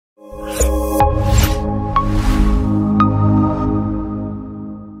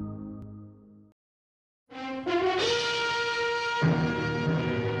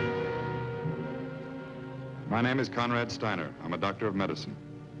is Konrad Styner. I'm a doctor of medicine.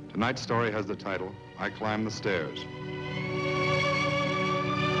 Tonight's story has the title, I Climb the Stairs.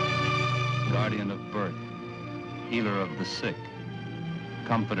 Guardian of birth, healer of the sick,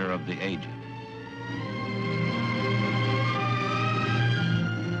 comforter of the aged.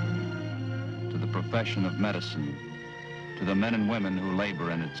 To the profession of medicine, to the men and women who labor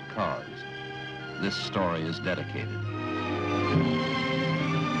in its cause, this story is dedicated.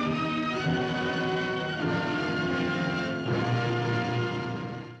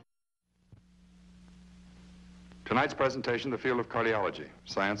 Tonight's presentation, the field of cardiology,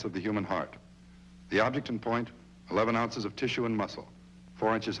 science of the human heart. The object and point, 11 ounces of tissue and muscle,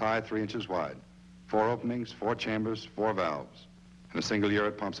 4 inches high, 3 inches wide, 4 openings, 4 chambers, 4 valves. In a single year,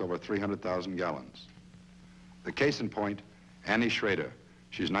 it pumps over 300,000 gallons. The case in point, Annie Schrader.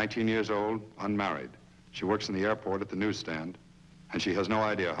 She's 19 years old, unmarried. She works in the airport at the newsstand, and she has no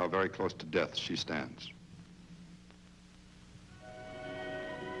idea how very close to death she stands.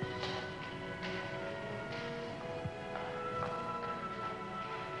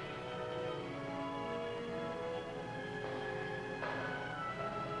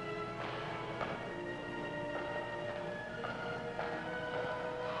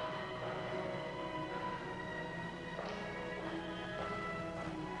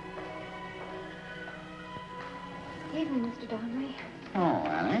 Evening, Mr. Donnelly. Oh,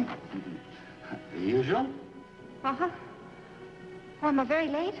 Annie. The usual? Uh-huh. Oh, am I very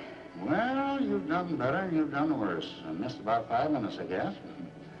late? Well, you've done better and you've done worse. I missed about 5 minutes, I guess.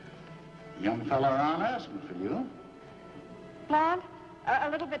 Young fella around asking for you. Blonde?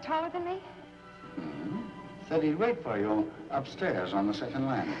 A little bit taller than me? Mm-hmm. Said he'd wait for you upstairs on the second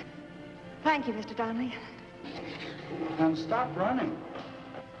landing. Thank you, Mr. Donnelly. And stop running.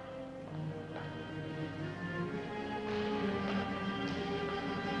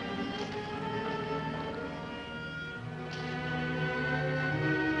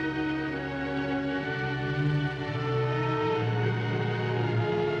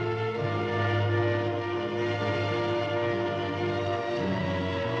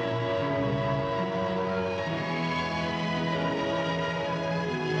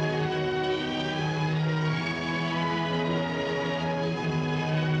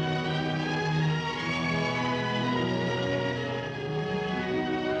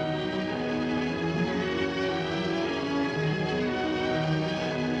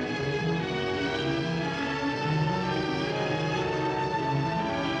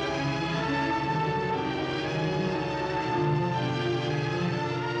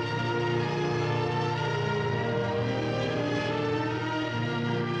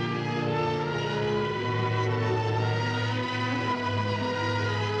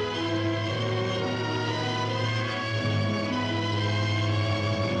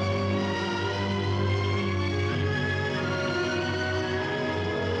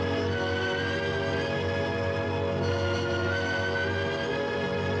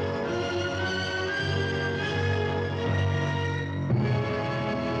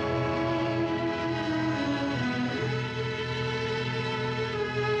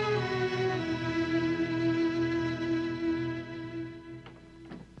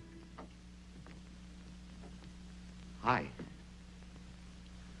 Hi.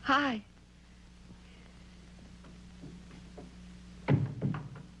 Hi.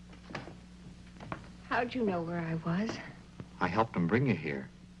 How'd you know where I was? I helped him bring you here.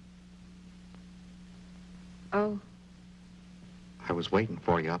 Oh. I was waiting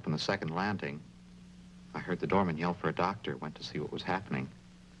for you up on the second landing. I heard the doorman yell for a doctor, went to see what was happening.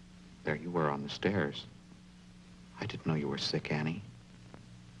 There you were on the stairs. I didn't know you were sick, Annie.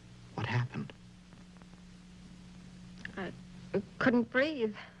 What happened? I couldn't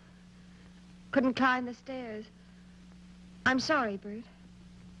breathe. Couldn't climb the stairs. I'm sorry, Bert.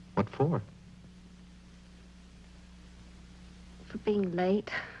 What for? For being late.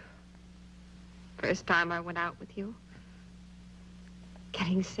 First time I went out with you.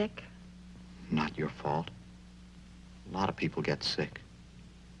 Getting sick. Not your fault. A lot of people get sick.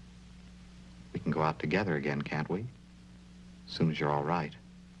 We can go out together again, can't we? As soon as you're all right.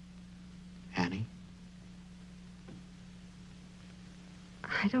 Annie?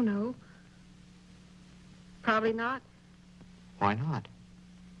 I don't know. Probably not. Why not?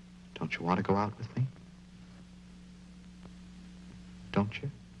 Don't you want to go out with me? Don't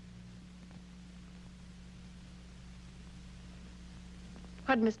you?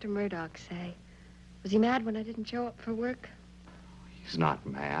 What'd Mr. Murdoch say? Was he mad when I didn't show up for work? He's not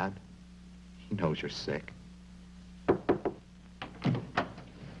mad. He knows you're sick. Oh,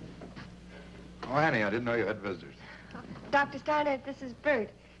 Annie, I didn't know you had visitors. Dr. Styner, this is Bert.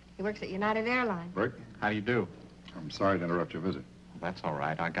 He works at United Airlines. Bert, how do you do? I'm sorry to interrupt your visit. That's all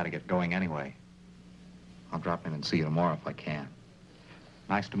right. I got to get going anyway. I'll drop in and see you tomorrow if I can.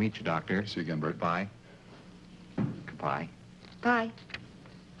 Nice to meet you, Doctor. See you again, Bert. Goodbye. Goodbye. Bye.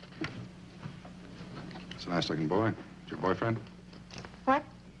 It's a nice-looking boy. Is your boyfriend? What?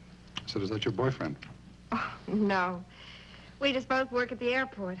 I said, is that your boyfriend? Oh, no. We just both work at the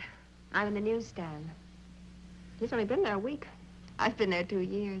airport. I'm in the newsstand. He's only been there a week. I've been there 2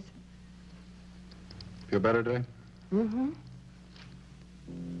 years. Feel better today? Mm-hmm.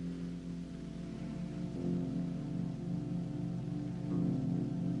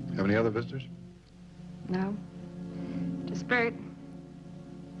 Have any other visitors? No. Just Bert.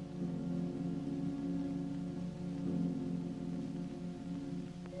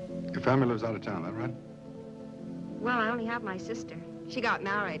 Your family lives out of town, that right? Well, I only have my sister. She got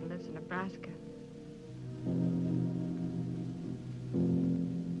married and lives in Nebraska.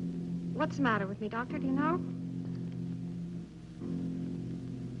 What's the matter with me, Doctor? Do you know?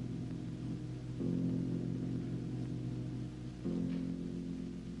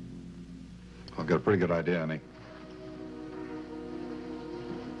 I've got a pretty good idea, Annie.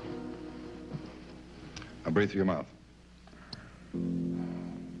 Now breathe through your mouth.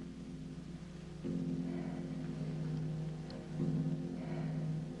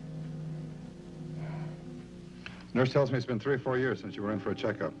 Nurse tells me it's been 3 or 4 years since you were in for a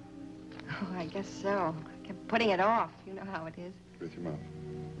checkup. Oh, I guess so. I kept putting it off. You know how it is. Breathe through your mouth.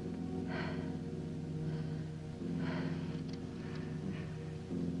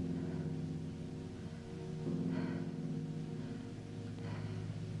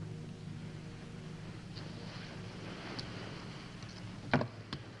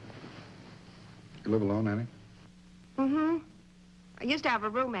 You live alone, Annie? Mm-hmm. I used to have a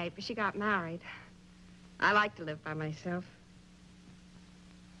roommate, but she got married. I like to live by myself.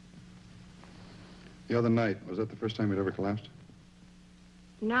 The other night, was that the first time you'd ever collapsed?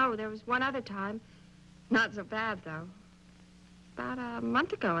 No, there was one other time. Not so bad, though. About a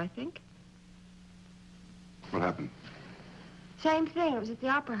month ago, I think. What happened? Same thing. It was at the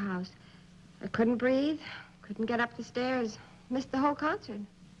Opera House. I couldn't breathe, couldn't get up the stairs. Missed the whole concert.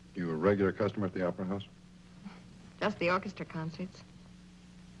 You a regular customer at the Opera House? Just the orchestra concerts.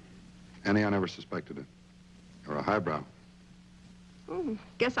 Annie, I never suspected it. You're a highbrow.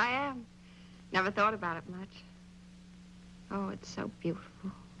 Guess I am. Never thought about it much. Oh, it's so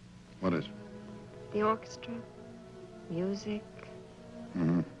beautiful. What is? The orchestra, music.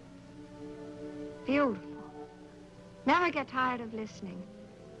 Mm-hmm. Beautiful. Never get tired of listening.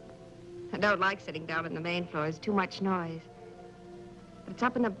 I don't like sitting down on the main floor. It's too much noise. But it's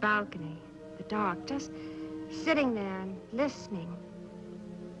up in the balcony, the dark, just sitting there and listening.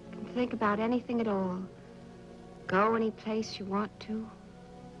 You can think about anything at all. Go any place you want to.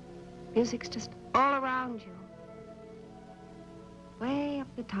 Music's just all around you. Way up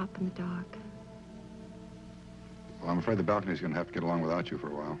the top in the dark. Well, I'm afraid the balcony's going to have to get along without you for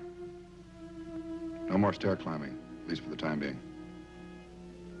a while. No more stair climbing, at least for the time being.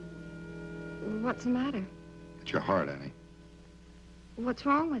 What's the matter? It's your heart, Annie. What's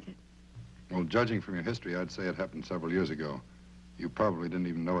wrong with it? Well, judging from your history, I'd say it happened several years ago. You probably didn't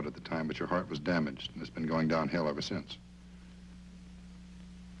even know it at the time, but your heart was damaged, and it's been going downhill ever since.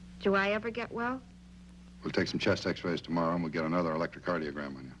 Do I ever get well? We'll take some chest x-rays tomorrow, and we'll get another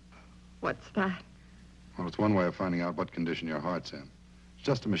electrocardiogram on you. What's that? Well, it's one way of finding out what condition your heart's in. It's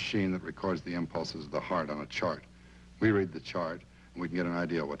just a machine that records the impulses of the heart on a chart. We read the chart, and we can get an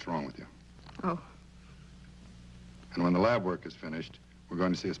idea of what's wrong with you. Oh. And when the lab work is finished, we're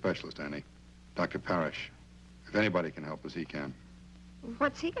going to see a specialist, Annie. Dr. Parrish. If anybody can help us, he can.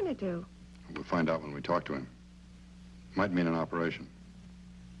 What's he going to do? We'll find out when we talk to him. Might mean an operation.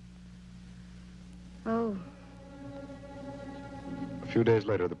 Oh. A few days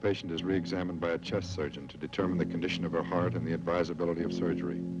later, the patient is re-examined by a chest surgeon to determine the condition of her heart and the advisability of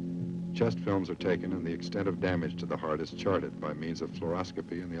surgery. Chest films are taken, and the extent of damage to the heart is charted by means of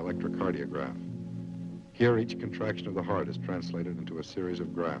fluoroscopy and the electrocardiograph. Here, each contraction of the heart is translated into a series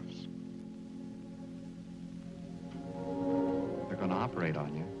of graphs. They're going to operate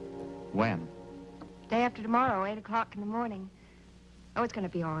on you. When? Day after tomorrow, 8 o'clock in the morning. Oh, it's going to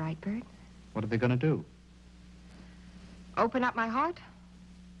be all right, Bert. What are they going to do? Open up my heart?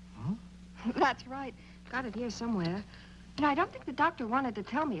 Huh? That's right. Got it here somewhere. You know, I don't think the doctor wanted to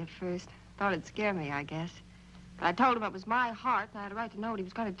tell me at first. Thought it'd scare me, I guess. But I told him it was my heart, and I had a right to know what he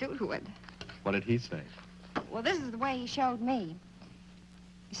was going to do to it. What did he say? Well, this is the way he showed me.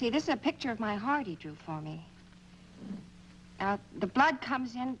 You see, this is a picture of my heart he drew for me. Now, the blood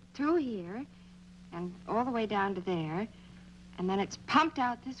comes in through here and all the way down to there, and then it's pumped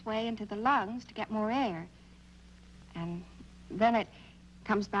out this way into the lungs to get more air. And then it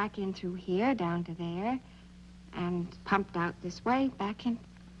comes back in through here, down to there, and pumped out this way, back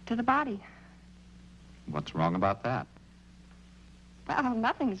into the body. What's wrong about that? Well,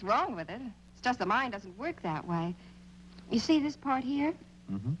 nothing's wrong with it. It's just the mind doesn't work that way. You see this part here?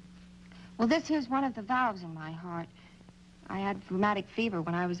 Mm-hmm. Well, this here's one of the valves in my heart. I had rheumatic fever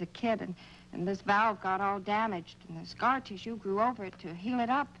when I was a kid, and this valve got all damaged, and the scar tissue grew over it to heal it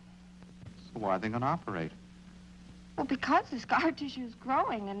up. So why are they going to operate? Well, because the scar tissue's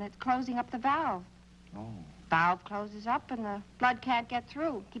growing, and it's closing up the valve. Oh. Valve closes up, and the blood can't get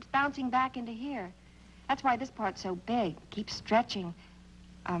through. Keeps bouncing back into here. That's why this part's so big. Keeps stretching.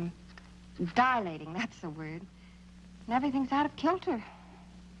 Dilating, that's the word. And everything's out of kilter.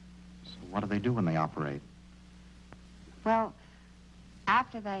 So what do they do when they operate? Well,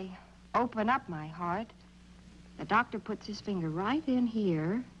 after they open up my heart, the doctor puts his finger right in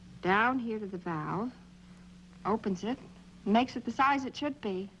here, down here to the valve, opens it, and makes it the size it should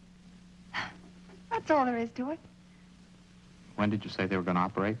be. That's all there is to it. When did you say they were going to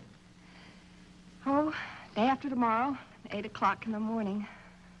operate? Oh, day after tomorrow, 8 o'clock in the morning.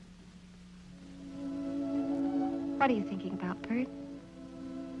 What are you thinking about, Bert?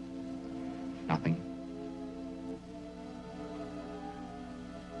 Nothing.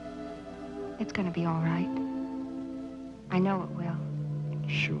 It's gonna be all right. I know it will.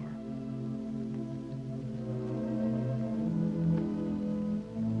 Sure.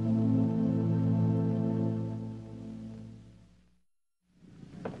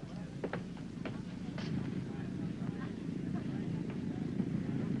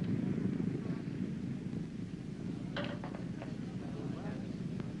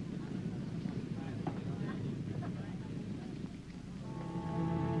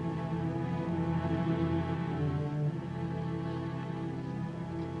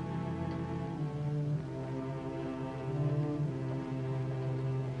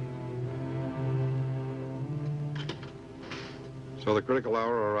 So the critical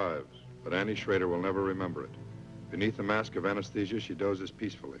hour arrives, but Annie Schrader will never remember it. Beneath the mask of anesthesia, she dozes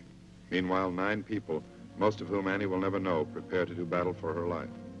peacefully. Meanwhile, 9 people, most of whom Annie will never know, prepare to do battle for her life.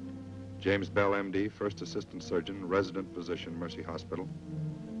 James Bell, M.D., First Assistant Surgeon, Resident Physician, Mercy Hospital.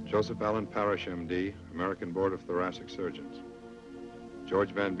 Joseph Allen Parrish, M.D., American Board of Thoracic Surgeons.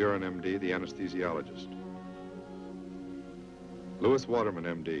 George Van Buren, M.D., the anesthesiologist. Louis Waterman,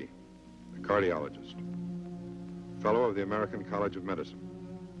 M.D., the cardiologist. Fellow of the American College of Medicine.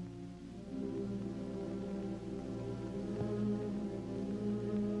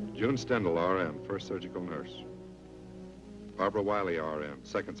 June Stendhal, R.N., First Surgical Nurse. Barbara Wiley, R.N.,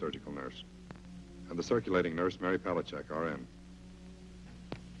 Second Surgical Nurse. And the circulating nurse, Mary Palachek, R.N.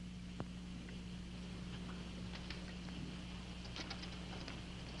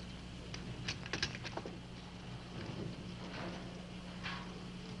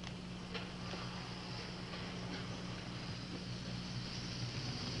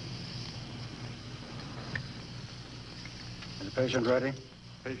 Is the patient ready?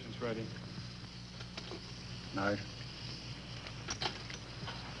 Patient's ready. Nice.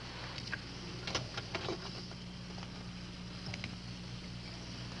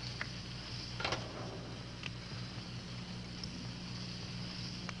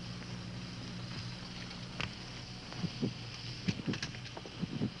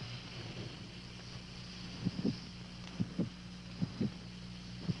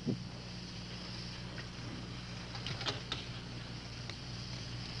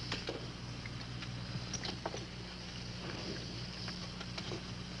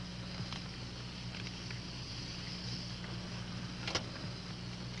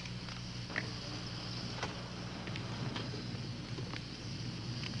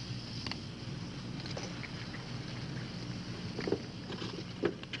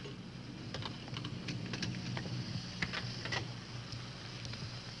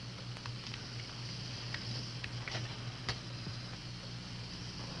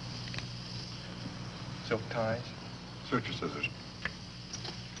 Silk ties. Suture scissors.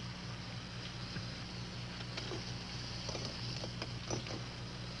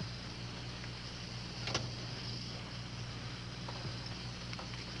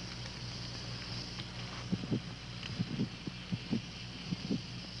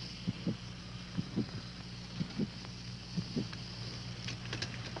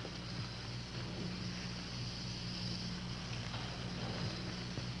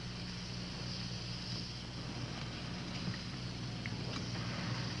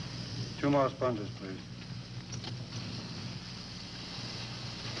 Two more sponges, please.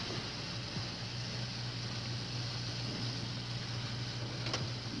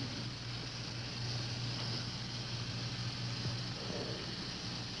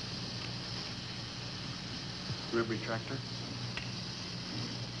 Rib retractor.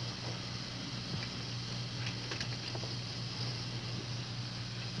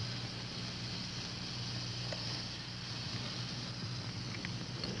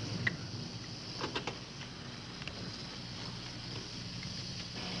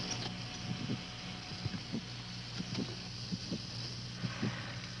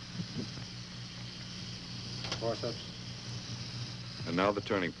 Forceps. And now the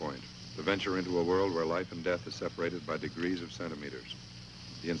turning point, the venture into a world where life and death is separated by degrees of centimeters.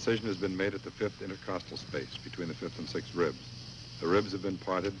 The incision has been made at the 5th intercostal space between the 5th and 6th ribs. The ribs have been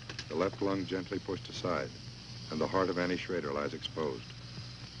parted, the left lung gently pushed aside, and the heart of Annie Schrader lies exposed.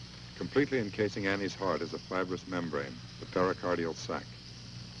 Completely encasing Annie's heart is a fibrous membrane, the pericardial sac.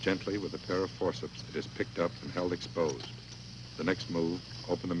 Gently, with a pair of forceps, it is picked up and held exposed. The next move,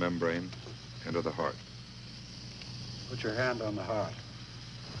 open the membrane, enter the heart. Put your hand on the heart.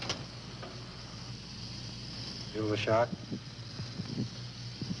 Feel the shock?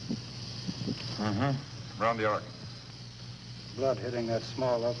 Mm-hmm. Round the arc. Blood hitting that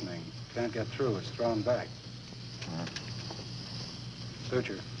small opening. Can't get through. It's thrown back.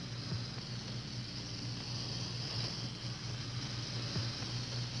 Suture.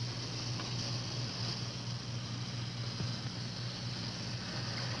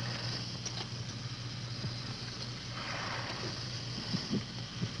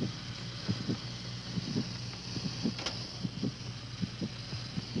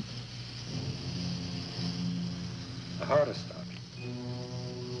 The heart is stopped.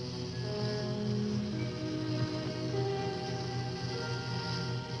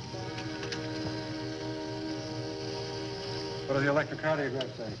 What does the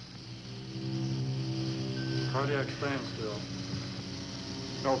electrocardiograph say? Cardiac standstill.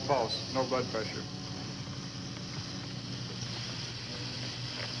 No pulse, no blood pressure.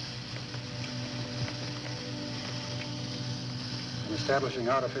 In establishing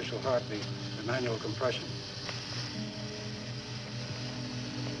artificial heartbeat, the manual compression.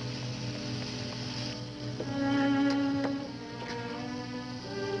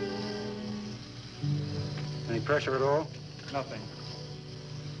 Any pressure at all? Nothing.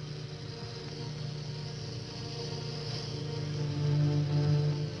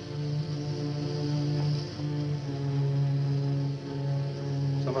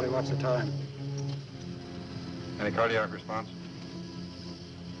 Somebody watch the time. Any cardiac response?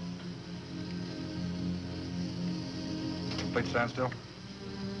 Complete standstill?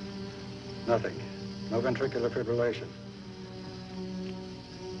 Nothing. No ventricular fibrillation.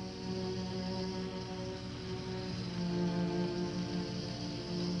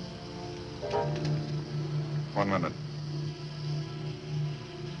 One minute.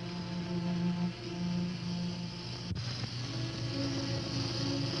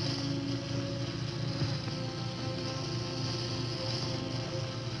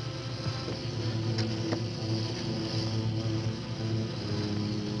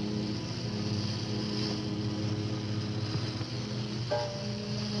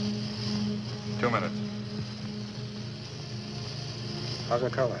 How's her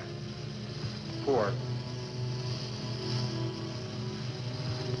color? Poor.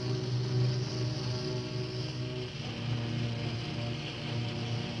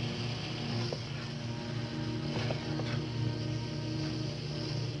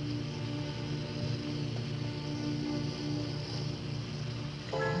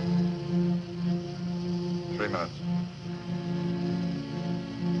 Minutes.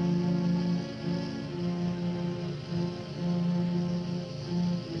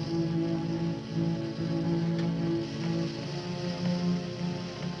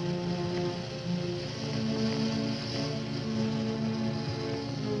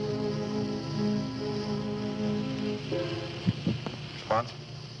 Response?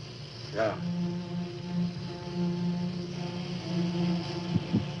 Yeah.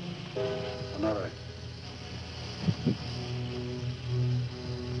 Another.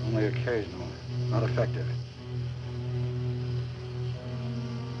 Only occasional, not effective.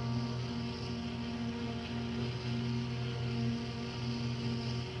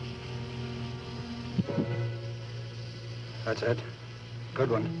 That's it. Good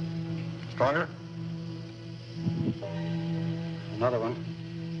one. Stronger? Another one.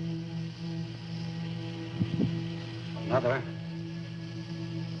 Another.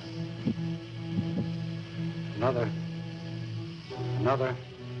 Another. Another.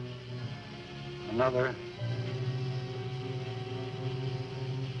 Another.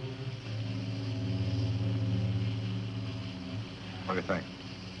 What do you think?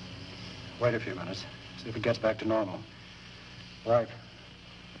 Wait a few minutes. See if it gets back to normal. Right.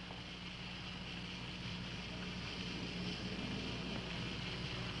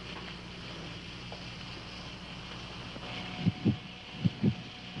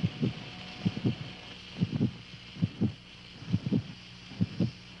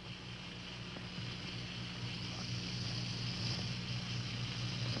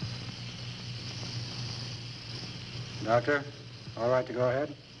 Doctor, all right to go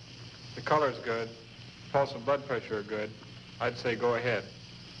ahead? The color's good. Pulse and blood pressure are good. I'd say go ahead.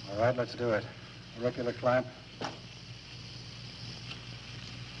 All right, let's do it. Auricular clamp.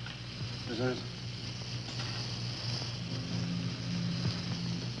 Scissors.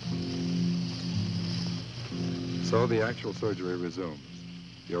 So the actual surgery resumes.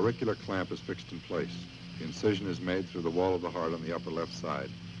 The auricular clamp is fixed in place. The incision is made through the wall of the heart on the upper left side,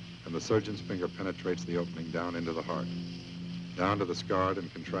 and the surgeon's finger penetrates the opening down into the heart, down to the scarred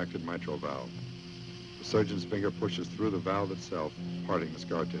and contracted mitral valve. The surgeon's finger pushes through the valve itself, parting the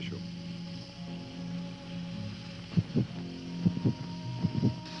scar tissue.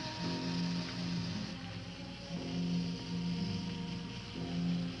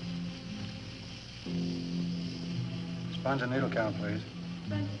 Sponge and needle count, please.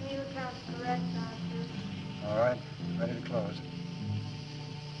 Sponge and needle count's correct, Doctor. All right, ready to close.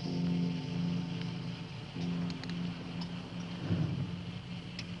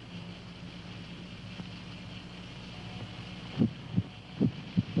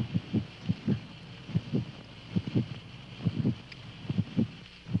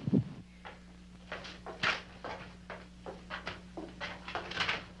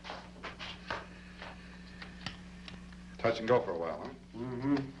 Touch and go for a while, huh?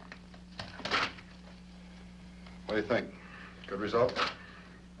 Mm-hmm. What do you think? Good result?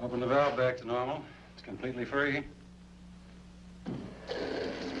 Open the valve back to normal. It's completely free.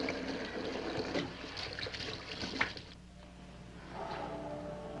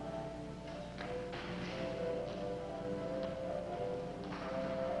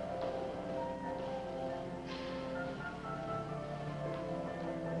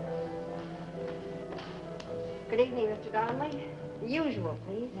 Good evening, Mr. Donnelly. The usual,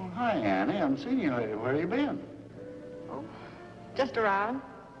 please. Well, hi, Annie. I haven't seen you lately. Where have you been? Oh, just around.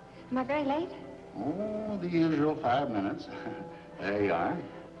 Am I very late? Oh, the usual 5 minutes. There you are.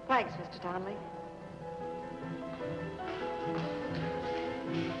 Thanks, Mr. Donnelly.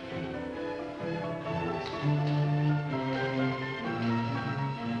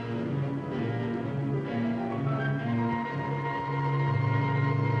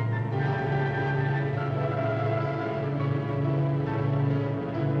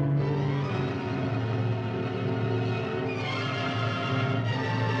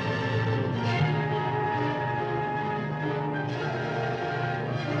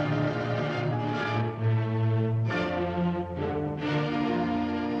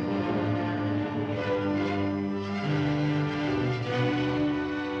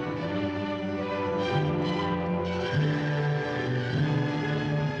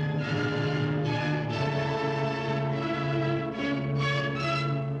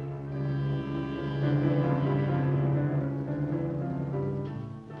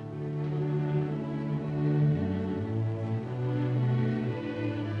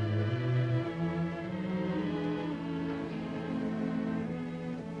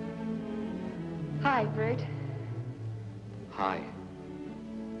 Hi, Bert. Hi.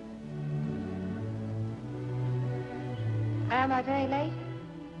 Am I very late?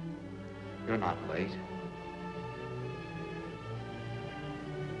 You're not late.